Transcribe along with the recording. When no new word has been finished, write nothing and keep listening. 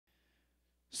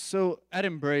So at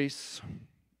Embrace,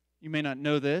 you may not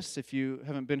know this if you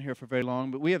haven't been here for very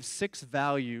long, but we have 6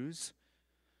 values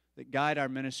that guide our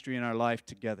ministry and our life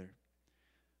together.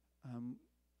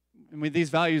 These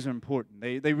values are important.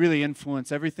 They really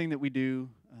influence everything that we do.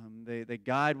 They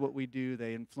guide what we do.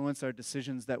 They influence our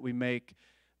decisions that we make,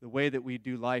 the way that we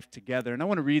do life together. And I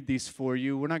want to read these for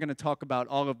you. We're not going to talk about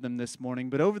all of them this morning,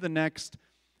 but over the next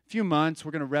few months,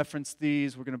 we're going to reference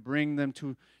these. We're going to bring them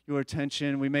to your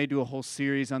attention. We may do a whole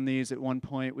series on these at one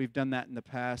point. We've done that in the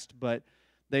past, but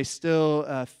they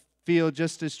still feel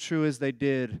just as true as they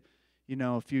did,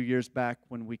 a few years back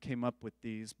when we came up with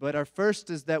these. But our first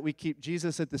is that we keep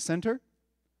Jesus at the center.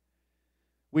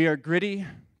 We are gritty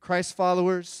Christ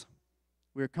followers.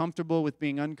 We are comfortable with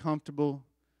being uncomfortable.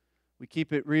 We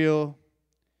keep it real.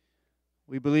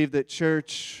 We believe that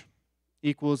church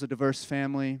equals a diverse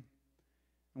family.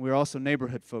 And we're also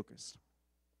neighborhood focused.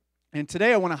 And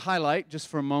today I want to highlight, just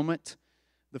for a moment,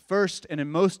 the first and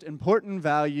most important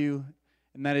value,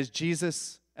 and that is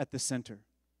Jesus at the center.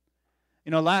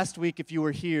 Last week, if you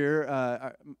were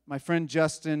here, my friend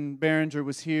Justin Barringer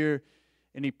was here,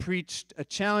 and he preached a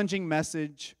challenging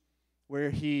message where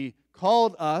he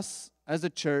called us as a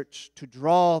church to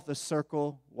draw the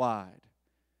circle wide,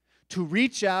 to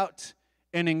reach out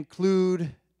and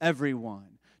include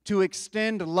everyone, to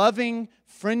extend loving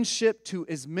friendship to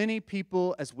as many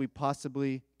people as we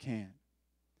possibly can.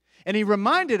 And he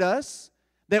reminded us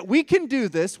that we can do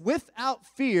this without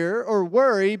fear or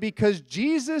worry because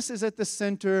Jesus is at the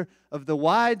center of the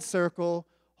wide circle,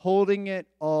 holding it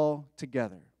all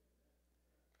together.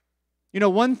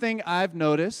 One thing I've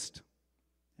noticed,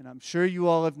 and I'm sure you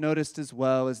all have noticed as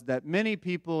well, is that many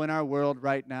people in our world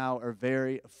right now are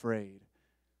very afraid.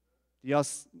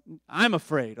 I'm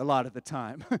afraid a lot of the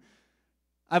time.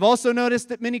 I've also noticed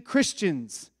that many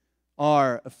Christians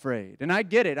are afraid. And I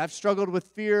get it. I've struggled with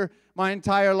fear my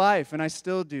entire life, and I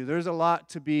still do. There's a lot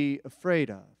to be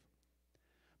afraid of.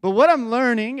 But what I'm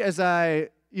learning as I,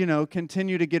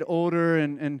 continue to get older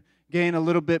and gain a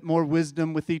little bit more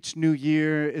wisdom with each new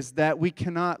year is that we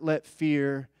cannot let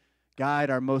fear guide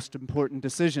our most important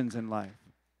decisions in life.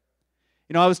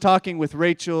 I was talking with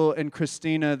Rachel and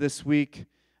Christina this week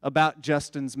about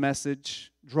Justin's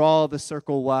message, Draw the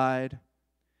Circle Wide.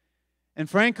 And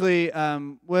frankly,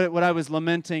 what I was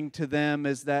lamenting to them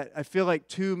is that I feel like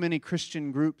too many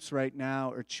Christian groups right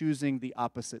now are choosing the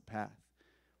opposite path.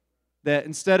 That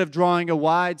instead of drawing a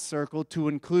wide circle to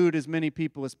include as many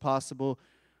people as possible,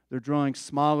 they're drawing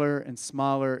smaller and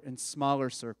smaller and smaller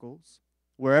circles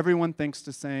where everyone thinks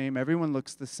the same, everyone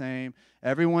looks the same,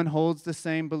 everyone holds the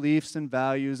same beliefs and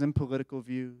values and political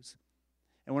views.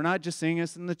 And we're not just seeing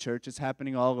this in the church, it's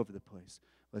happening all over the place.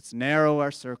 Let's narrow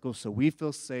our circle so we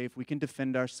feel safe. We can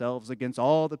defend ourselves against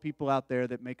all the people out there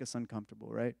that make us uncomfortable,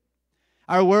 right?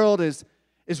 Our world is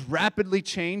rapidly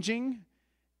changing,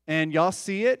 and y'all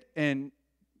see it, and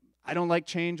I don't like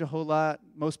change a whole lot.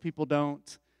 Most people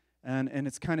don't, and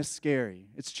it's kind of scary.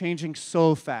 It's changing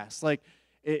so fast. Like,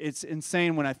 it's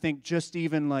insane when I think just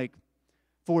even like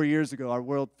 4 years ago, our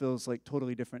world feels like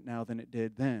totally different now than it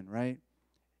did then, right?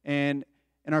 And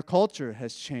our culture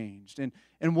has changed.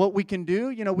 And what we can do,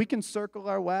 we can circle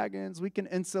our wagons. We can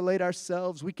insulate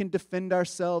ourselves. We can defend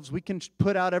ourselves. We can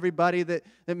put out everybody that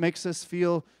makes us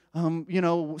feel,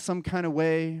 some kind of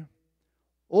way.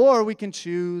 Or we can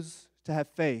choose to have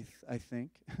faith, I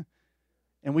think.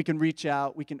 And we can reach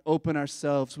out. We can open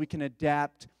ourselves. We can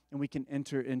adapt. And we can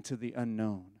enter into the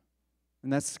unknown.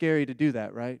 And that's scary to do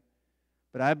that, right?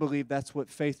 But I believe that's what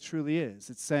faith truly is.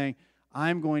 It's saying,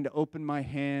 I'm going to open my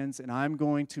hands, and I'm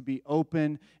going to be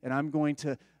open, and I'm going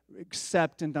to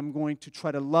accept, and I'm going to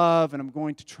try to love, and I'm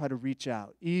going to try to reach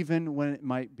out, even when it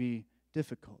might be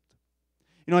difficult.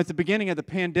 At the beginning of the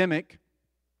pandemic,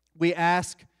 we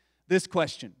asked this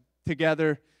question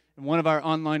together in one of our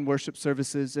online worship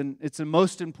services, and it's the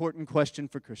most important question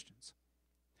for Christians.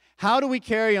 How do we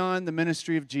carry on the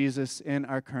ministry of Jesus in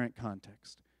our current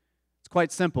context? It's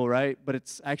quite simple, right? But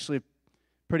it's actually a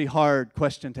pretty hard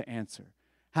question to answer.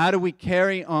 How do we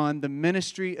carry on the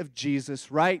ministry of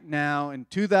Jesus right now in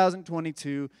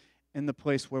 2022 in the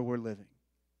place where we're living?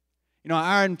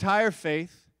 Our entire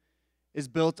faith is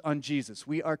built on Jesus.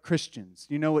 We are Christians.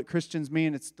 You know what Christians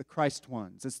mean? It's the Christ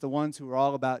ones. It's the ones who are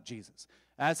all about Jesus.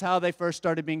 That's how they first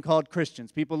started being called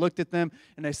Christians. People looked at them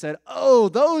and they said, oh,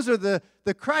 those are the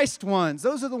Christ ones.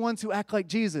 Those are the ones who act like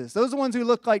Jesus. Those are the ones who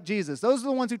look like Jesus. Those are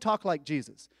the ones who talk like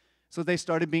Jesus. So they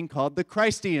started being called the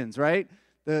Christians, right?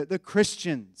 The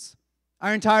Christians.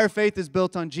 Our entire faith is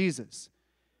built on Jesus.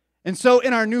 And so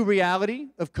in our new reality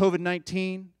of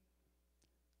COVID-19,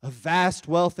 of vast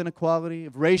wealth inequality,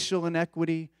 of racial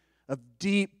inequity, of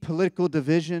deep political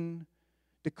division,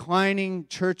 declining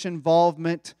church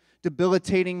involvement,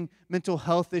 debilitating mental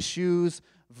health issues,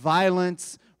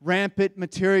 violence, rampant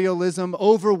materialism,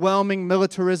 overwhelming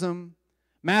militarism,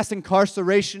 mass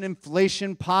incarceration,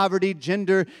 inflation, poverty,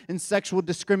 gender and sexual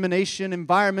discrimination,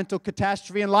 environmental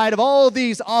catastrophe. In light of all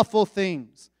these awful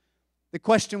things, the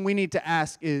question we need to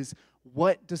ask is,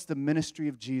 what does the ministry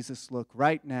of Jesus look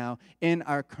right now in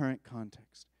our current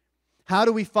context? How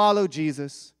do we follow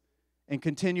Jesus and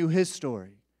continue his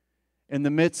story in the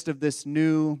midst of this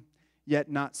new, yet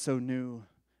not so new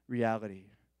reality?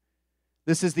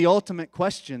 This is the ultimate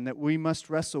question that we must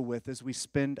wrestle with as we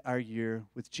spend our year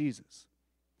with Jesus.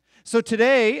 So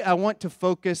today, I want to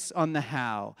focus on the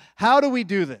how. How do we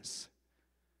do this?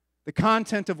 The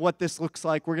content of what this looks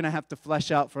like, we're going to have to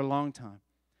flesh out for a long time.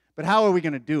 But how are we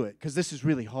going to do it? Because this is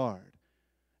really hard.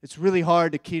 It's really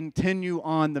hard to continue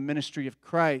on the ministry of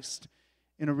Christ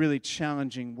in a really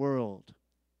challenging world.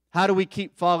 How do we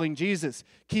keep following Jesus,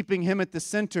 keeping him at the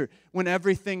center when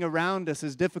everything around us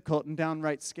is difficult and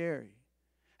downright scary?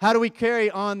 How do we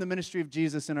carry on the ministry of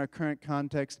Jesus in our current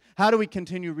context? How do we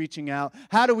continue reaching out?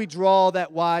 How do we draw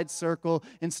that wide circle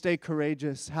and stay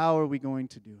courageous? How are we going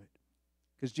to do it?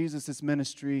 Because Jesus'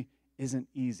 ministry isn't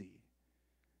easy.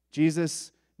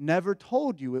 Jesus never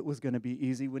told you it was going to be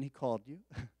easy when he called you.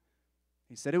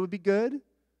 He said it would be good.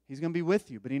 He's going to be with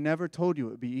you, but he never told you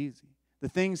it would be easy. The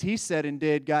things he said and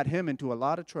did got him into a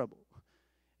lot of trouble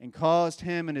and caused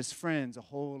him and his friends a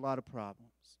whole lot of problems.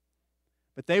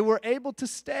 But they were able to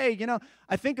stay. You know,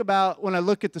 I think about when I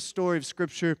look at the story of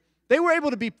Scripture, they were able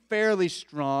to be fairly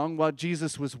strong while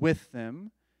Jesus was with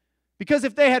them. Because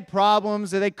if they had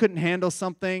problems or they couldn't handle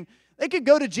something, they could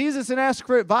go to Jesus and ask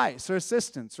for advice or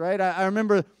assistance, right? I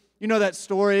remember, you know, that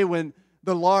story when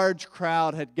the large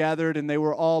crowd had gathered and they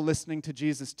were all listening to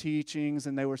Jesus' teachings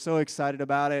and they were so excited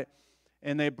about it.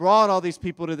 And they brought all these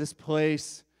people to this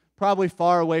place, probably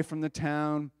far away from the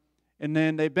town. And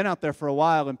then they'd been out there for a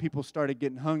while and people started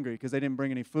getting hungry because they didn't bring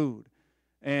any food.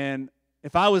 And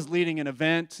if I was leading an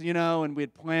event, you know, and we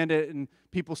had planned it and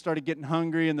people started getting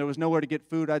hungry and there was nowhere to get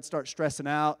food, I'd start stressing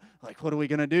out. Like, what are we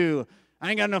going to do? I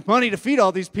ain't got enough money to feed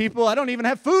all these people. I don't even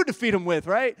have food to feed them with,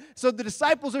 right? So the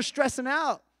disciples are stressing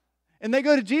out. And they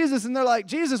go to Jesus and they're like,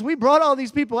 Jesus, we brought all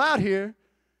these people out here.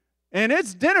 And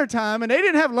it's dinner time and they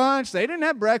didn't have lunch. They didn't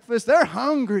have breakfast. They're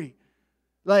hungry.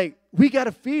 Like, we got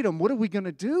to feed them. What are we going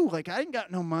to do? Like, I ain't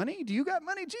got no money. Do you got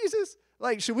money, Jesus?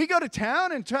 Like, should we go to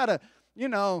town and try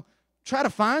to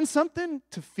find something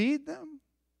to feed them?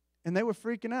 And they were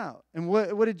freaking out. And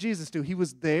what did Jesus do? He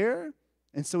was there,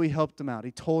 and so he helped them out.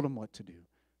 He told them what to do.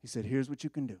 He said, here's what you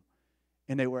can do.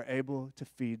 And they were able to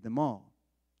feed them all.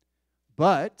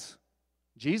 But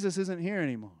Jesus isn't here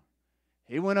anymore.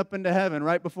 He went up into heaven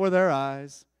right before their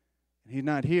eyes, and he's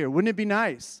not here. Wouldn't it be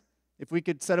nice if we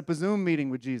could set up a Zoom meeting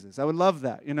with Jesus? I would love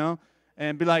that, you know,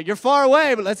 and be like, you're far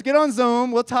away, but let's get on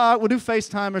Zoom. We'll talk. We'll do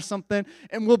FaceTime or something,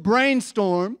 and we'll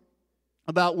brainstorm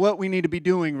about what we need to be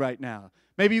doing right now.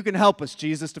 Maybe you can help us,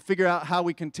 Jesus, to figure out how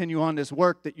we continue on this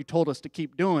work that you told us to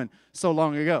keep doing so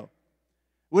long ago.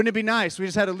 Wouldn't it be nice? We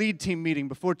just had a lead team meeting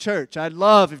before church. I'd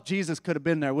love if Jesus could have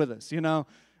been there with us, you know,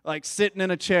 like sitting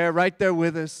in a chair right there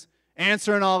with us,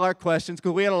 answering all our questions,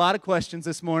 because we had a lot of questions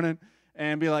this morning.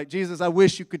 And be like, Jesus, I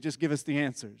wish you could just give us the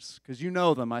answers, because you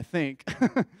know them, I think.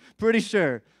 Pretty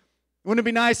sure. Wouldn't it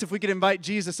be nice if we could invite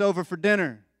Jesus over for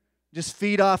dinner? Just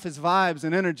feed off his vibes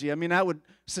and energy. I mean, that would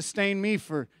sustain me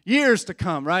for years to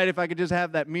come, right? If I could just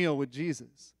have that meal with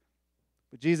Jesus.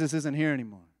 But Jesus isn't here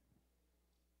anymore.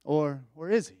 Or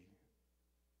is he?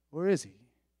 Where is he?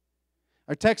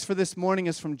 Our text for this morning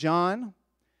is from John,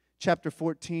 chapter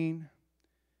 14,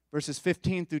 verses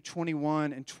 15 through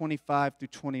 21 and 25 through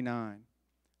 29.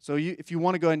 So if you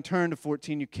want to go ahead and turn to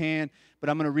 14, you can,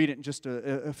 but I'm going to read it in just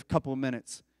a couple of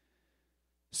minutes.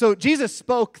 So Jesus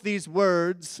spoke these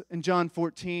words in John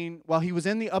 14 while he was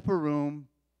in the upper room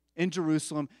in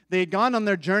Jerusalem. They had gone on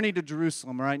their journey to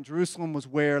Jerusalem, right? And Jerusalem was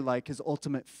where, like, his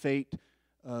ultimate fate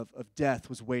of death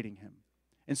was waiting him.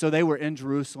 And so they were in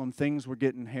Jerusalem. Things were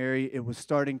getting hairy. It was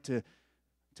starting to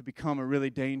become a really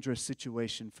dangerous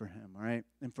situation for him, right?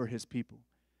 And for his people.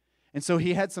 And so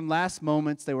he had some last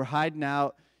moments. They were hiding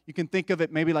out. You can think of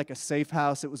it maybe like a safe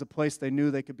house. It was a place they knew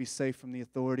they could be safe from the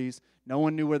authorities. No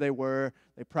one knew where they were.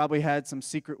 They probably had some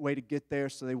secret way to get there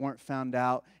so they weren't found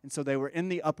out. And so they were in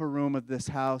the upper room of this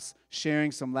house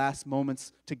sharing some last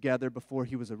moments together before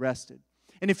he was arrested.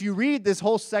 And if you read this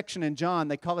whole section in John,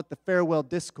 they call it the farewell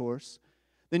discourse,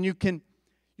 then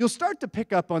you'll start to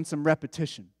pick up on some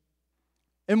repetition.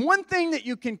 And one thing that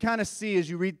you can kind of see as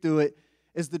you read through it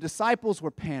is the disciples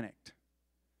were panicked.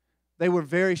 They were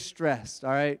very stressed, all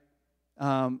right?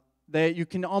 that you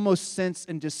can almost sense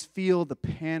and just feel the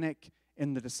panic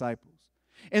in the disciples.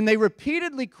 And they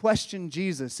repeatedly question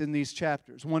Jesus in these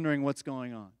chapters, wondering what's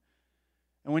going on.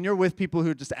 And when you're with people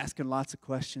who are just asking lots of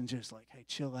questions, you're just like, hey,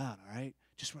 chill out, all right?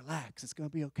 Just relax. It's going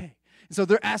to be okay. And so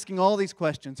they're asking all these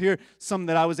questions. Here are some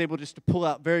that I was able just to pull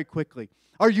out very quickly.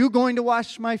 Are you going to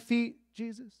wash my feet,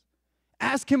 Jesus?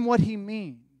 Ask him what he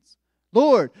means.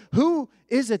 Lord, who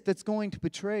is it that's going to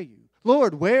betray you?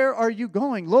 Lord, where are you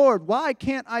going? Lord, why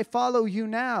can't I follow you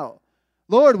now?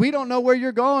 Lord, we don't know where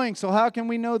you're going, so how can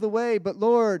we know the way? But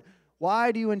Lord,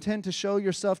 why do you intend to show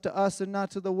yourself to us and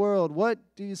not to the world? What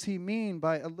does he mean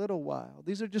by a little while?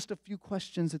 These are just a few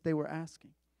questions that they were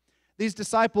asking. These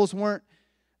disciples weren't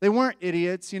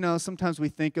idiots. You know, sometimes we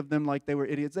think of them like they were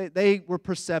idiots. They were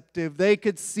perceptive. They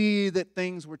could see that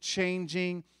things were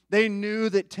changing. They knew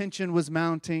that tension was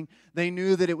mounting. They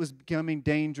knew that it was becoming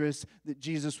dangerous, that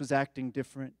Jesus was acting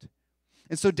different.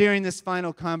 And so during this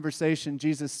final conversation,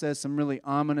 Jesus says some really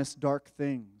ominous, dark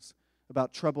things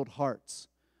about troubled hearts,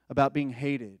 about being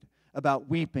hated, about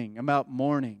weeping, about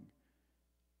mourning,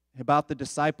 about the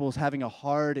disciples having a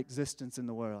hard existence in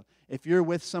the world. If you're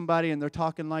with somebody and they're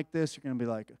talking like this, you're going to be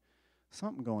like,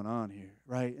 something going on here,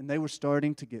 right? And they were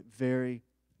starting to get very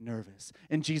nervous.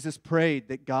 And Jesus prayed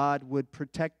that God would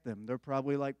protect them. They're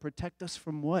probably like, protect us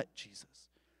from what, Jesus?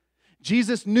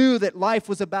 Jesus knew that life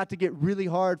was about to get really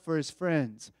hard for his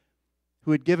friends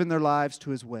who had given their lives to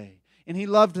his way. And he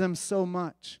loved them so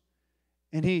much.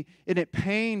 And it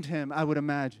pained him, I would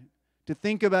imagine, to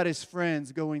think about his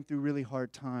friends going through really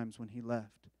hard times when he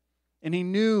left. And he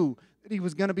knew that he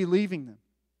was going to be leaving them,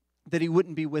 that he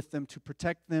wouldn't be with them to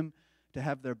protect them, to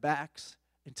have their backs,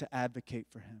 and to advocate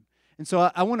for him. And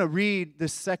so I want to read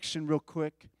this section real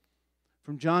quick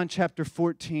from John chapter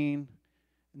 14.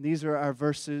 And these are our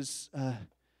verses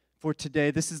for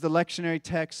today. This is the lectionary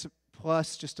text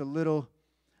plus just a little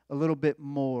bit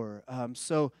more.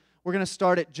 So we're going to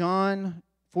start at John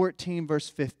 14, verse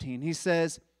 15. He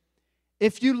says,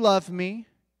 if you love me,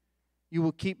 you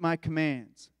will keep my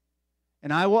commands.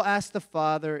 And I will ask the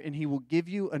Father, and he will give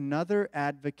you another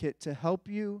advocate to help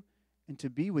you and to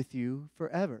be with you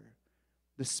forever,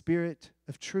 the Spirit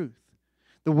of truth.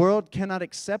 The world cannot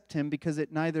accept him because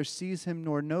it neither sees him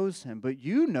nor knows him. But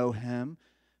you know him,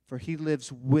 for he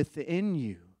lives within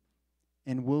you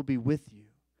and will be with you.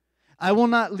 I will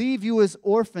not leave you as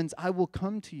orphans. I will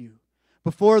come to you.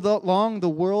 Before long, the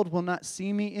world will not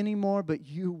see me anymore, but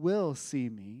you will see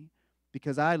me.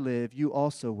 Because I live, you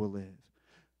also will live.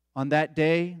 On that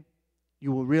day,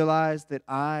 you will realize that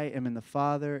I am in the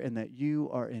Father, and that you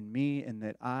are in me, and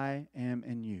that I am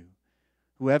in you.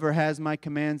 Whoever has my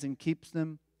commands and keeps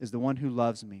them is the one who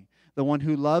loves me. The one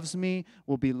who loves me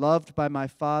will be loved by my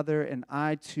Father, and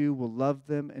I too will love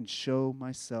them and show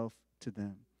myself to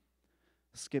them.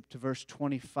 Skip to verse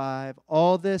 25.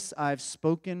 All this I've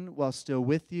spoken while still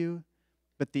with you,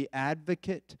 but the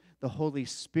advocate, the Holy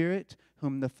Spirit,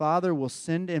 whom the Father will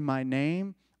send in my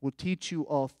name, will teach you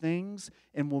all things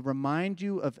and will remind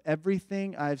you of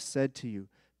everything I've said to you.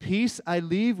 Peace I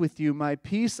leave with you, my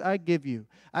peace I give you.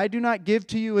 I do not give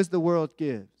to you as the world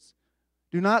gives.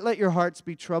 Do not let your hearts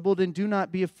be troubled and do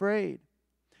not be afraid.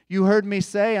 You heard me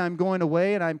say, I'm going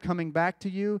away and I'm coming back to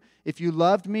you. If you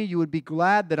loved me, you would be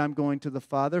glad that I'm going to the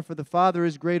Father, for the Father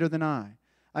is greater than I.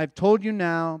 I've told you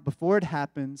now before it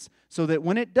happens, so that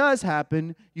when it does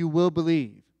happen, you will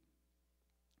believe.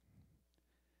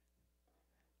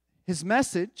 His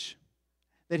message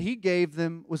that he gave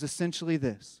them was essentially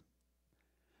this.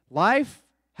 Life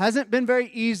hasn't been very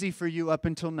easy for you up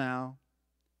until now.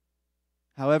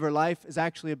 However, life is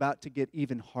actually about to get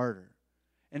even harder.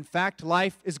 In fact,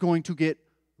 life is going to get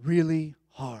really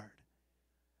hard.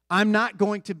 I'm not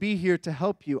going to be here to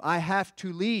help you. I have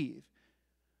to leave.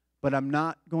 But I'm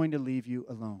not going to leave you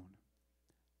alone.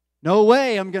 No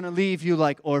way I'm going to leave you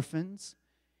like orphans.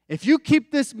 If you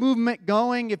keep this movement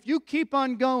going, if you keep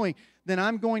on going, then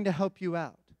I'm going to help you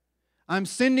out. I'm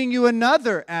sending you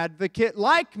another advocate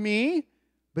like me,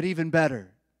 but even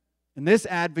better. And this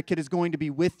advocate is going to be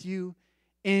with you,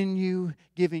 in you,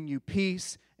 giving you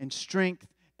peace and strength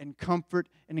and comfort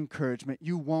and encouragement.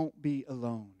 You won't be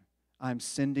alone. I'm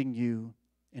sending you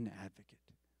an advocate.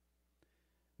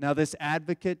 Now, this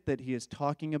advocate that he is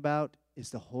talking about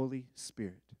is the Holy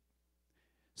Spirit.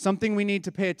 Something we need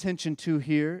to pay attention to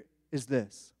here is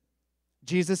this.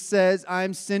 Jesus says,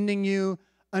 I'm sending you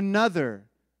another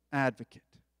advocate.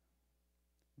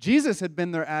 Jesus had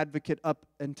been their advocate up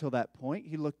until that point.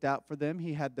 He looked out for them.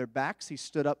 He had their backs. He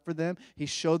stood up for them. He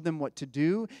showed them what to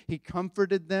do. He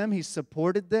comforted them. He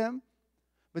supported them.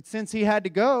 But since he had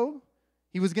to go,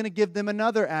 he was going to give them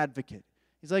another advocate.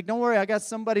 He's like, don't worry, I got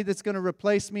somebody that's going to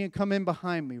replace me and come in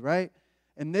behind me, right?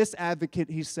 And this advocate,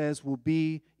 he says, will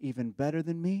be even better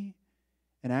than me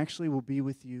and actually will be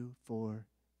with you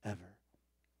forever.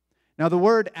 Now, the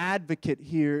word advocate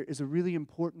here is a really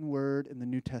important word in the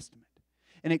New Testament.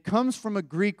 And it comes from a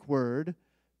Greek word,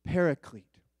 Paraclete.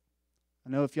 I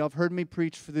know if y'all have heard me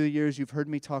preach for the years, you've heard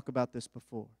me talk about this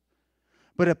before.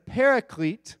 But a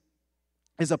Paraclete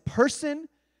is a person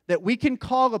that we can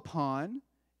call upon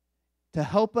to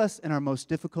help us in our most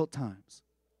difficult times.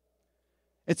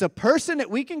 It's a person that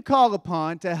we can call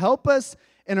upon to help us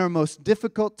in our most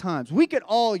difficult times. We could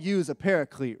all use a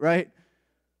Paraclete, right?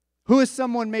 Who is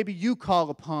someone maybe you call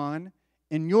upon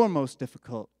in your most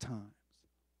difficult times?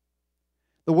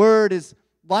 The word is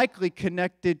likely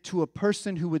connected to a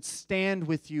person who would stand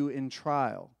with you in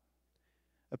trial.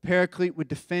 A Paraclete would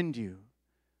defend you,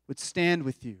 would stand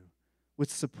with you, would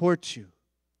support you.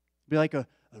 Be like a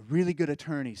really good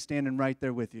attorney standing right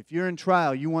there with you. If you're in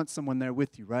trial, you want someone there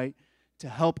with you, right? To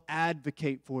help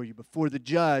advocate for you before the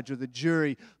judge or the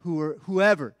jury,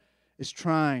 whoever is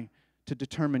trying to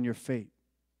determine your fate.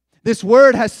 This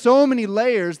word has so many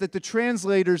layers that the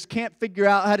translators can't figure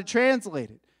out how to translate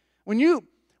it. When you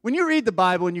read the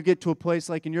Bible and you get to a place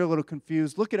like and you're a little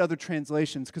confused, look at other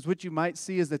translations, because what you might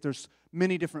see is that there's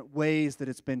many different ways that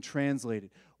it's been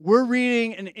translated. We're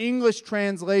reading an English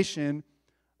translation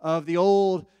of the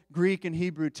old Greek and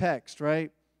Hebrew text,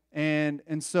 right?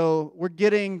 And so we're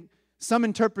getting some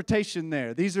interpretation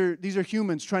there. These are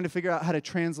humans trying to figure out how to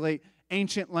translate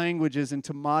ancient languages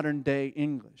into modern day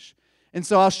English. And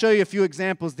so I'll show you a few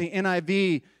examples. The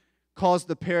NIV calls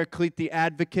the Paraclete the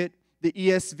advocate. The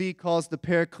ESV calls the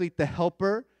Paraclete the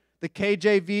helper. The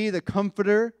KJV, the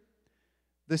comforter.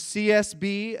 The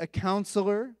CSB, a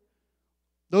counselor.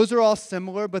 Those are all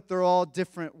similar, but they're all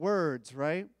different words,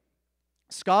 right?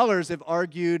 Scholars have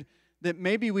argued that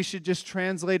maybe we should just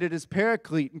translate it as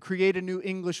Paraclete and create a new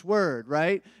English word,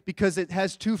 right? Because it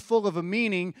has too full of a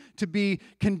meaning to be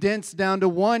condensed down to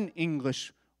one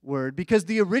English word. Because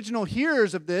the original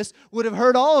hearers of this would have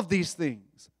heard all of these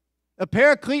things. A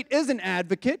Paraclete is an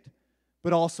advocate,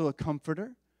 but also a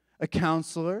comforter, a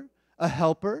counselor, a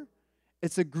helper.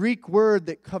 It's a Greek word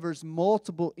that covers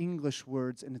multiple English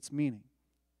words in its meaning.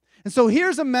 And so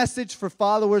here's a message for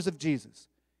followers of Jesus.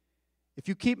 If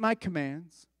you keep my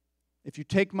commands, if you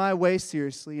take my way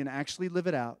seriously and actually live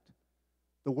it out,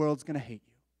 the world's going to hate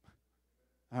you.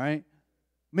 All right?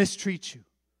 Mistreat you.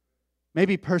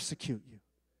 Maybe persecute you.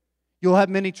 You'll have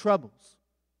many troubles,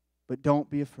 but don't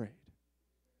be afraid.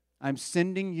 I'm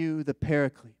sending you the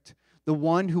Paraclete, the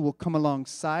one who will come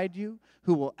alongside you,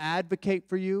 who will advocate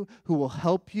for you, who will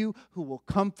help you, who will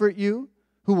comfort you,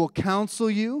 who will counsel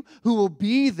you, who will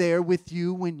be there with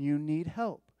you when you need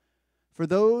help. For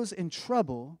those in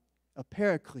trouble, a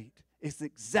Paraclete is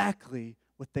exactly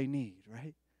what they need,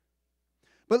 right?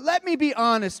 But let me be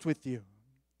honest with you.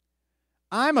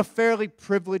 I'm a fairly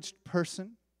privileged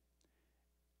person,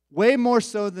 way more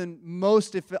so than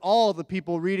most, if all, the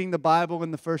people reading the Bible in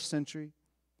the first century.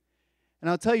 And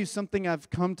I'll tell you something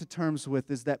I've come to terms with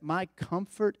is that my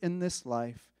comfort in this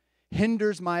life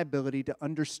hinders my ability to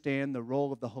understand the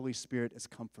role of the Holy Spirit as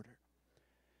comforter.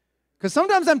 Because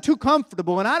sometimes I'm too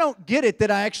comfortable and I don't get it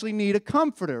that I actually need a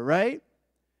comforter, right?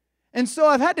 And so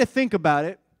I've had to think about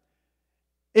it.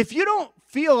 If you don't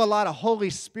feel a lot of Holy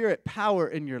Spirit power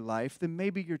in your life, then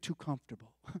maybe you're too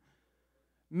comfortable.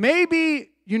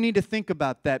 Maybe you need to think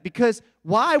about that, because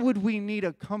why would we need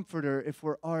a comforter if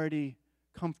we're already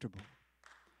comfortable?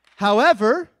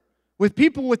 However, with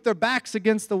people with their backs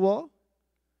against the wall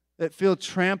that feel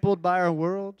trampled by our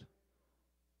world,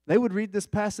 they would read this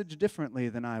passage differently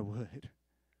than I would.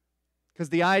 Because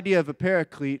the idea of a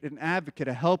Paraclete, an advocate,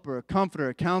 a helper, a comforter,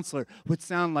 a counselor would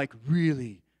sound like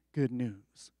really good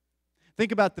news.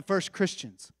 Think about the first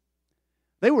Christians.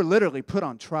 They were literally put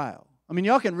on trial. I mean,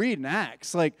 y'all can read in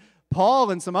Acts. Like,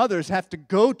 Paul and some others have to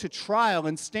go to trial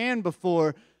and stand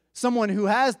before someone who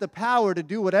has the power to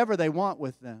do whatever they want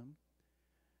with them.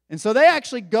 And so they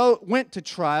actually went to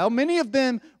trial. Many of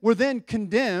them were then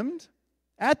condemned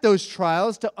at those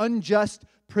trials to unjust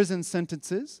prison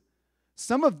sentences.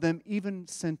 Some of them even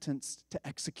sentenced to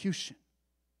execution.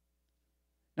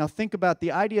 Now think about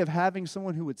the idea of having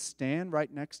someone who would stand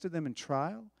right next to them in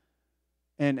trial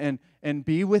and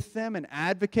be with them and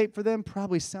advocate for them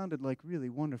probably sounded like really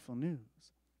wonderful news.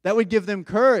 That would give them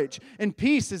courage and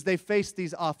peace as they face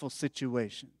these awful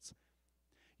situations.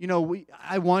 You know,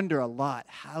 I wonder a lot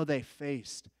how they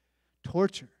faced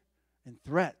torture and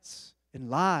threats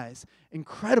and lies,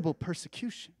 incredible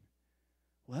persecution.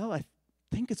 Well, I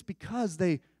think it's because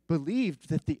they believed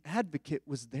that the advocate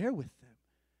was there with them,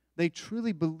 They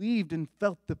truly believed and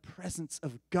felt the presence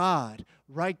of God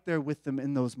right there with them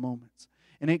in those moments.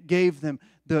 And it gave them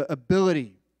the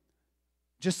ability,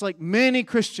 just like many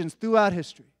Christians throughout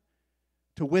history,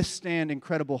 to withstand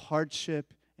incredible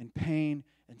hardship and pain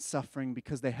and suffering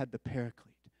because they had the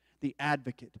Paraclete, the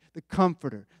advocate, the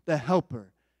comforter, the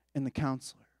helper, and the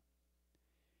counselor.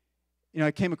 You know,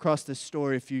 I came across this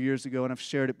story a few years ago, and I've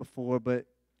shared it before, but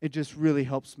it just really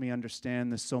helps me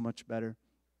understand this so much better.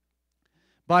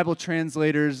 Bible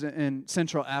translators in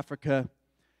Central Africa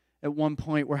at one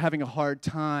point were having a hard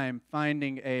time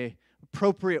finding an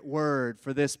appropriate word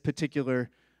for this particular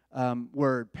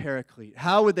word, Paraclete.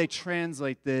 How would they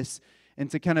translate this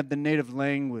into kind of the native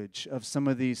language of some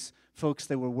of these folks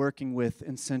they were working with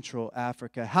in Central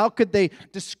Africa? How could they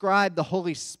describe the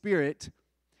Holy Spirit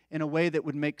in a way that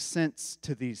would make sense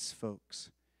to these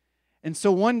folks? And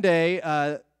so one day,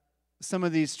 some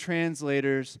of these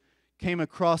translators came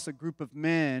across a group of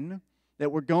men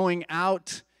that were going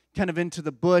out kind of into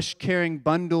the bush carrying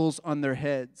bundles on their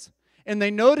heads. And they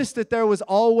noticed that there was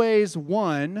always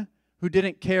one who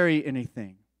didn't carry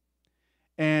anything.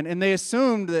 And they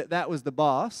assumed that that was the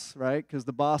boss, right? Because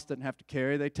the boss doesn't have to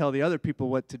carry. They tell the other people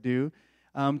what to do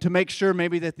to make sure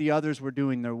maybe that the others were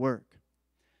doing their work.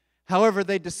 However,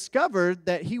 they discovered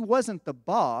that he wasn't the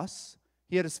boss.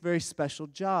 He had a very special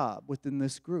job within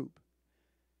this group.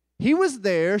 He was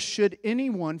there should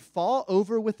anyone fall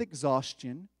over with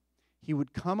exhaustion. He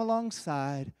would come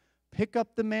alongside, pick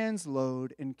up the man's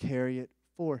load, and carry it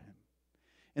for him.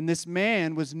 And this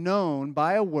man was known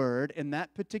by a word in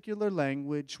that particular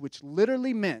language which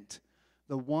literally meant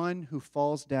the one who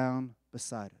falls down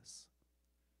beside us.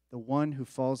 The one who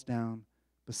falls down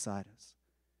beside us.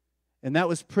 And that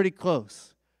was pretty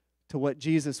close to what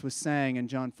Jesus was saying in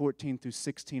John 14 through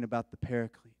 16 about the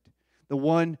Paraclete. The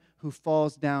one who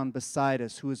falls down beside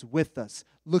us, who is with us,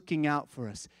 looking out for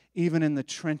us, even in the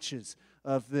trenches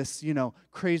of this,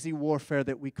 crazy warfare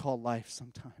that we call life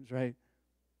sometimes, right?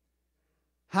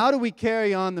 How do we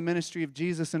carry on the ministry of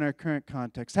Jesus in our current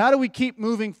context? How do we keep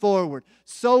moving forward,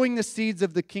 sowing the seeds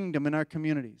of the kingdom in our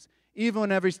communities, even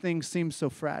when everything seems so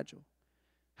fragile?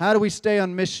 How do we stay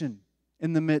on mission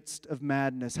in the midst of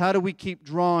madness? How do we keep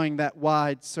drawing that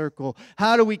wide circle?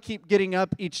 How do we keep getting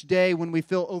up each day when we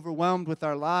feel overwhelmed with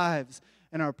our lives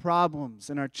and our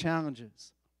problems and our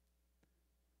challenges?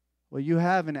 Well, you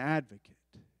have an advocate.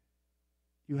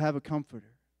 You have a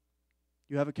comforter.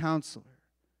 You have a counselor.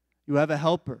 You have a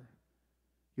helper.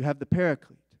 You have the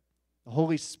Paraclete, the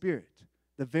Holy Spirit,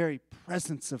 the very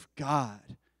presence of God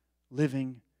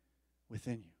living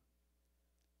within you.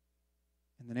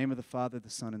 In the name of the Father, the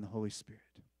Son, and the Holy Spirit.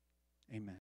 Amen.